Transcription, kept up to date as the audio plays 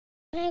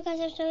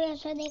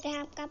ऐसा देखा है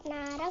आपका अपना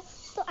आरव।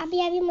 तो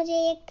अभी मुझे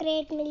एक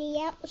क्रेट मिली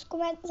है, उसको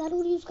मैं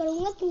ज़रूर यूज़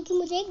करूँगा क्योंकि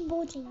मुझे एक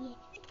वो चाहिए।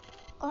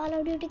 कॉल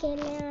ऑफ ड्यूटी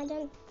खेलने आ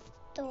जाए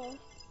तो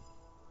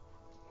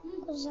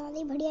कुछ ज़्यादा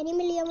ही बढ़िया नहीं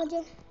मिली है मुझे।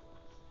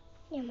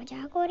 ये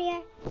मजाक हो रहा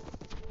है।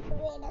 तो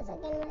वेट अ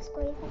सेकंड, मैं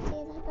इसको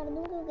इधर कर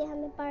दूँ क्योंकि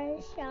हमें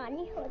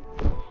परेशानी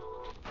होती है,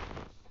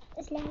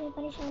 इसलिए हमें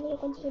परेशानियों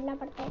को झेलना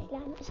पड़ता है,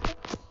 इसलिए हम इसको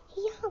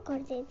यहाँ कर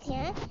देते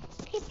हैं।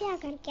 कृपया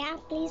करके आप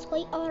प्लीज़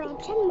कोई और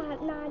ऑप्शन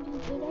ना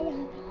दीजिएगा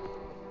यहाँ पे।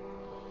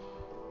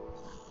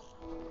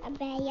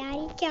 अबे यार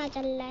ये क्या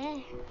चल रहा है?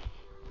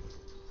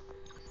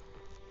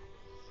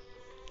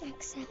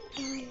 Accept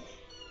all.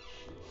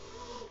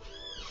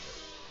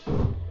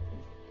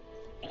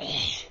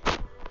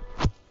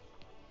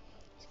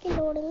 इसकी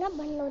लोडिंग ना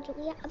बंद हो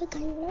चुकी है, अभी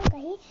कहीं ना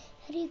कहीं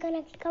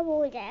रिकनेक्ट का वो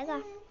हो जाएगा।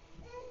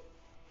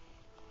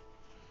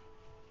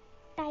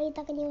 टाई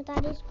तक नहीं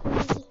उतारी स्कूल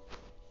की।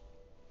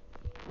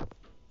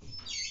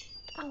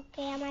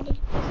 ओके, हमारी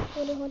रिक्वेस्ट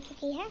पूरी हो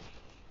चुकी है।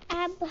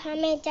 अब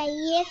हमें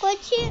चाहिए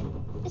कुछ।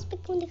 इस पे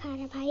क्यों दिखा रहा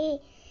है भाई?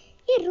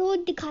 ये रोज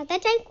दिखाता है,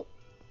 चाहे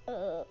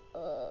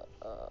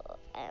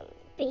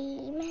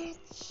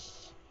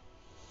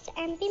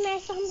एमपी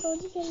मैच तो हम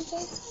रोज ही खेलते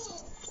हैं।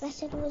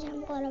 वैसे रोज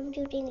हम कॉल ऑफ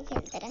ड्यूटी नहीं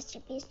खेलते।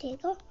 रेसिपीज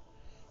देखो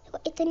देखो,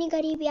 इतनी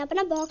गरीबी,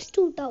 अपना बॉक्स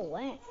टूटा हुआ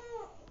है।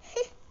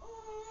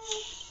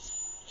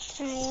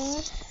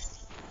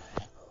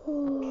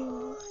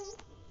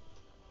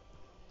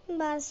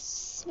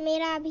 बस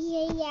मेरा अभी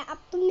यही है। अब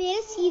तुम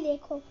मेरे सी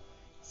देखो,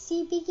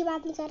 सीपी की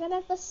बात नहीं कर रहा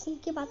मैं, बस सी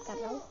की बात कर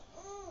रहा हूँ।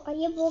 और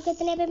ये वो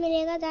कितने पे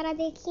मिलेगा जरा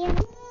देखिए। हम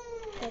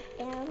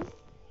देखते हैं, हम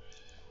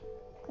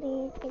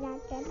क्रेट पे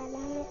जाते हैं पहले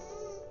हमें।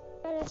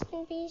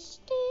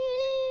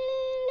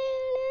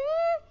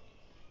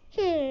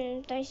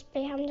 तो इस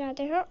पे हम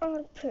जाते हैं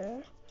और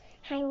फिर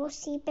हाँ वो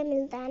सी पे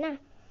मिलता है ना।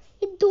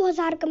 ये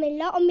 2000 का मिल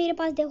रहा और मेरे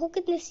पास देखो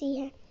कितने सी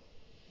है।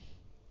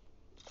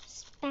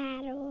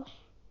 स्पैरो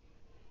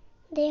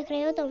देख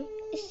रहे हो तुम?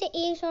 इससे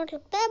एक शॉट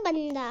लगता है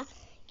बंदा,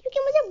 क्योंकि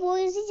मुझे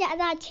बॉयज ही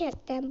ज्यादा अच्छे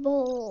लगते हैं। बो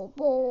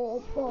बो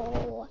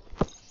बो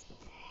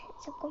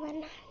सबको मैं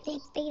ना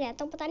देखते ही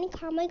रहता हूँ, पता नहीं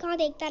कहाँ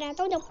देखता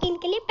रहता हूँ, जबकि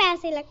इनके लिए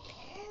पैसे लगते हैं।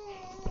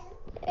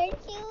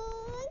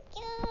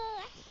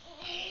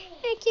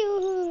 क्यों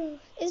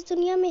इस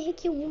दुनिया में ही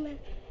क्यों हूँ मैं?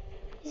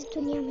 इस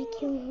दुनिया में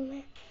क्यों हूँ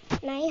मैं?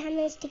 नहीं,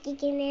 हमें स्टिकी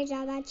के लिए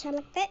ज़्यादा अच्छा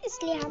लगता है,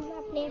 इसलिए हम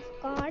अपने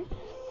कार्ड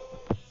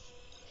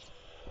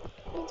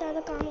ज़्यादा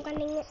काम का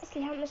नहीं है,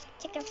 इसलिए हम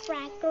उसके का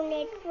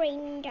फ्रैक्टोनेट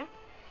रेंज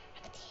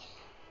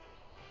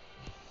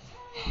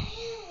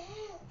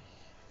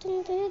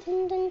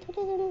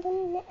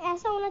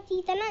ऐसा होना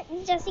चाहिए था ना,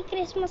 जैसे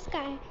क्रिसमस का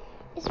है।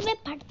 इसमें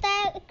फटता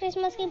है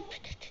क्रिसमस की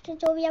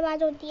जो भी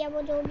आवाज़ होती है,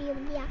 वो जो भी हो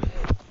गया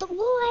तो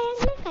वो आया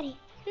ना करे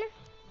ना,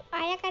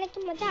 आया करे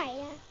तो मज़ा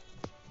आएगा।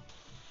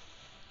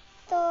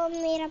 तो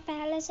मेरा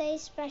पहले से ही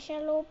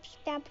स्पेशल ओप्स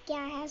पे अब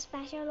क्या है,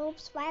 स्पेशल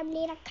ओप्स वाइब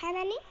ले रखा है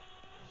मैंने।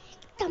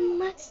 एकदम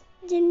मस्त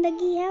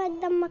जिंदगी है,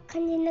 एकदम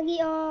मक्खन जिंदगी।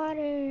 और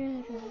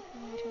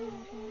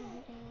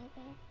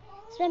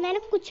इसमें मैंने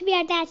कुछ भी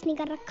अटैच नहीं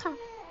कर रखा,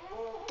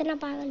 इतना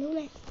पागल हूँ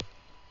मैं।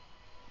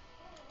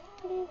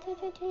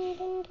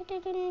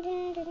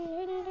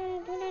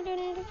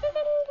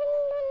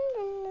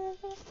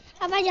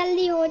 अब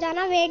जल्दी हो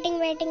जाना, वेटिंग।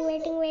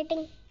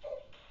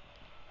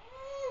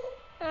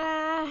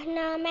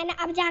 ना मैंने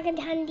अब जाके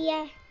ध्यान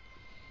दिया।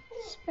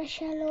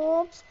 स्पेशल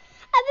ओप्स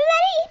अभी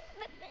मेरी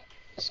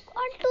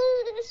स्क्वाड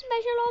 2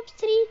 स्पेशल ओप्स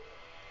 3।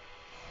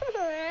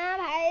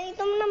 भाई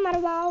तुम ना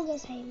मरवाओगे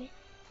सही में।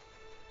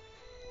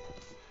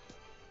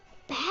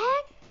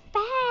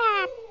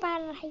 पैक पर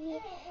ये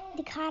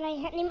दिखा रहे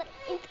हैं नहीं,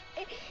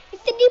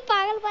 इतनी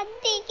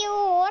पागलपंती क्यों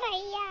हो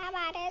रही है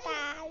हमारे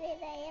साथ?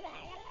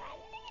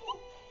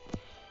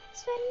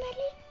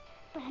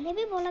 पहले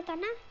भी बोला था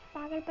ना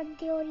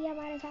पागलपंती हो रही है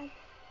हमारे साथ।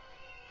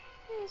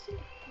 ऐसे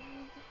लगता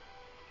है।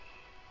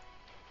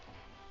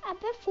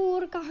 अबे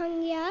 4 कहाँ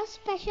गया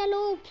स्पेशल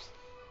ओप्स?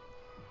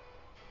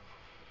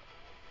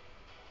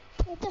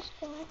 ये तो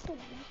स्क्वाड 2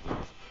 है।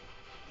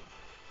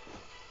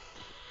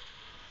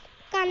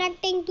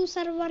 कनेक्टिंग टू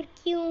सर्वर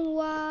क्यों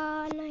हुआ?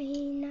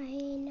 नहीं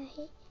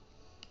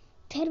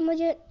फिर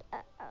मुझे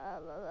क्या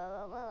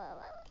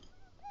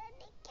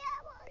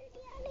बोल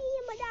दिया? नहीं,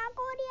 ये मजाक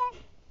हो रही है।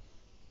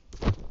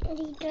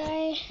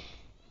 रिट्राई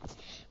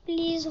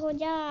प्लीज हो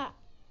जा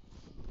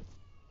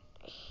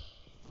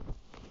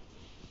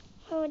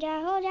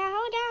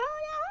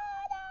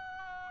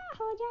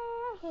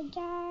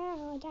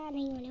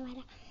नहीं होने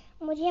वाला,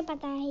 मुझे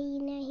पता ही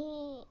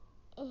नहीं।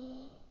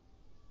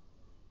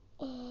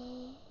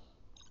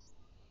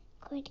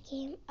 Quit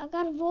game.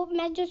 अगर वो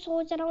मैं जो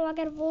सोच रहा हूँ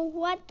अगर वो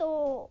हुआ तो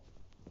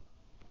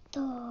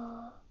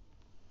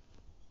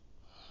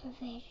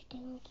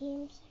वेटिंग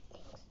गेम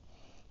सेटिंग्स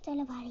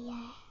चलो बढ़िया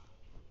है,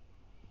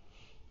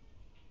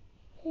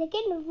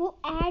 लेकिन वो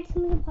एड्स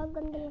मुझे बहुत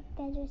गंदे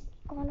लगते हैं जो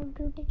कॉल ऑफ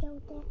ड्यूटी के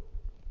होते हैं।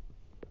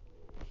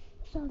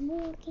 ज़ॉम्बी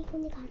उड़ के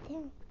क्यों दिखाते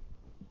हैं?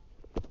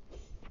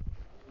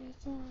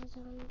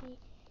 ज़ॉम्बी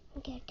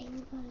गेटिंग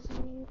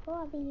वर्जन इनको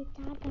अभी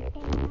 4 घंटे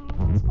लगा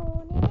है इसको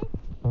होने में।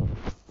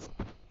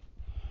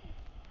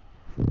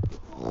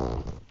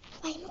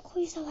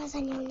 कोई सवासा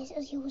नहीं होने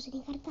से यूज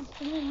नहीं करता,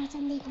 तो मैं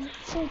वचन देखना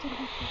शुरू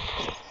करता हूँ।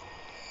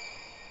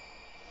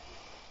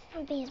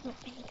 हम फेसबुक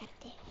पे नहीं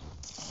करते,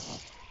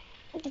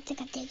 कितने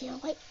गंदे की हो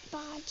गई,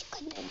 5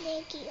 गंदे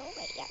की हो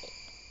गई यार।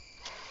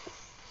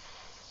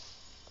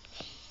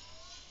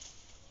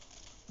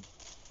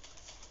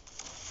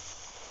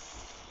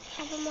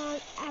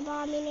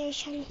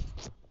 अबॉमिनेशन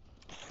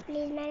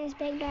प्लीज, मैंने इस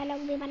पर एक डायलॉग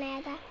भी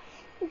बनाया था,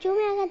 जो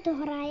मैं अगर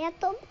दोहराया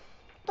तो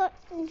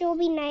जो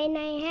भी नए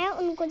हैं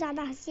उनको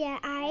ज़्यादा हंसी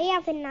आए या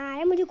फिर ना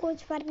आए, मुझे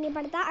कुछ फ़र्क नहीं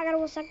पड़ता। अगर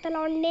वो सख्त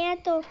लौंडे हैं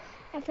तो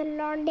या फिर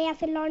लौंडे या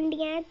फिर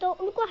लौंडियाँ हैं तो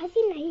उनको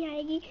हंसी नहीं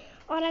आएगी,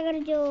 और अगर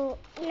जो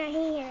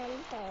नहीं है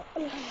तो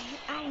उनको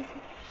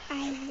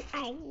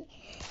आएगी।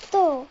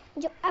 तो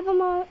जो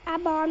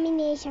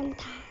अबॉमिनेशन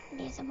था,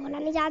 जैसे बोला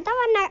नहीं जाता,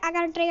 वरना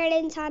अगर ट्रिगर्ड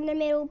इंसान ने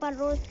मेरे ऊपर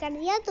रोस्ट कर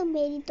दिया तो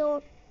मेरी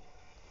तो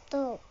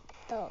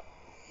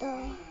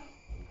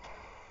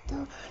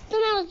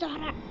मैं उस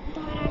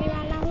दोहराने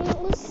वाला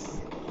हूँ उस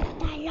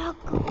डायलॉग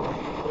को।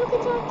 रुक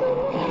जा तू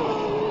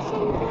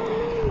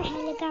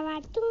महल का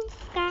बातों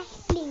का,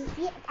 प्लीज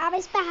ये अब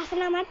इस पे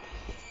हंसना मत।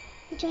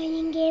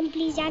 ज्वाइनिंग गेम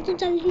प्लीज यार, तू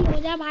जल्दी हो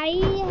जा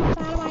भाई,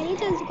 4 बार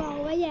चल चुका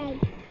होगा यार।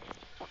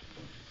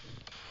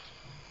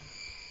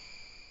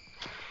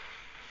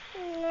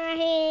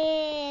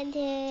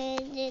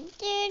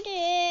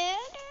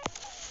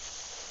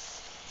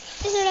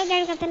 इस वीडियो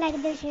को करते लाइक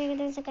दे, शेयर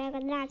कर, सब्सक्राइब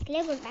करना। आज के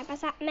लिए गुड बाय।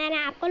 बस मैंने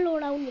आपको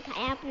लोड आउट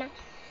दिखाया अपना।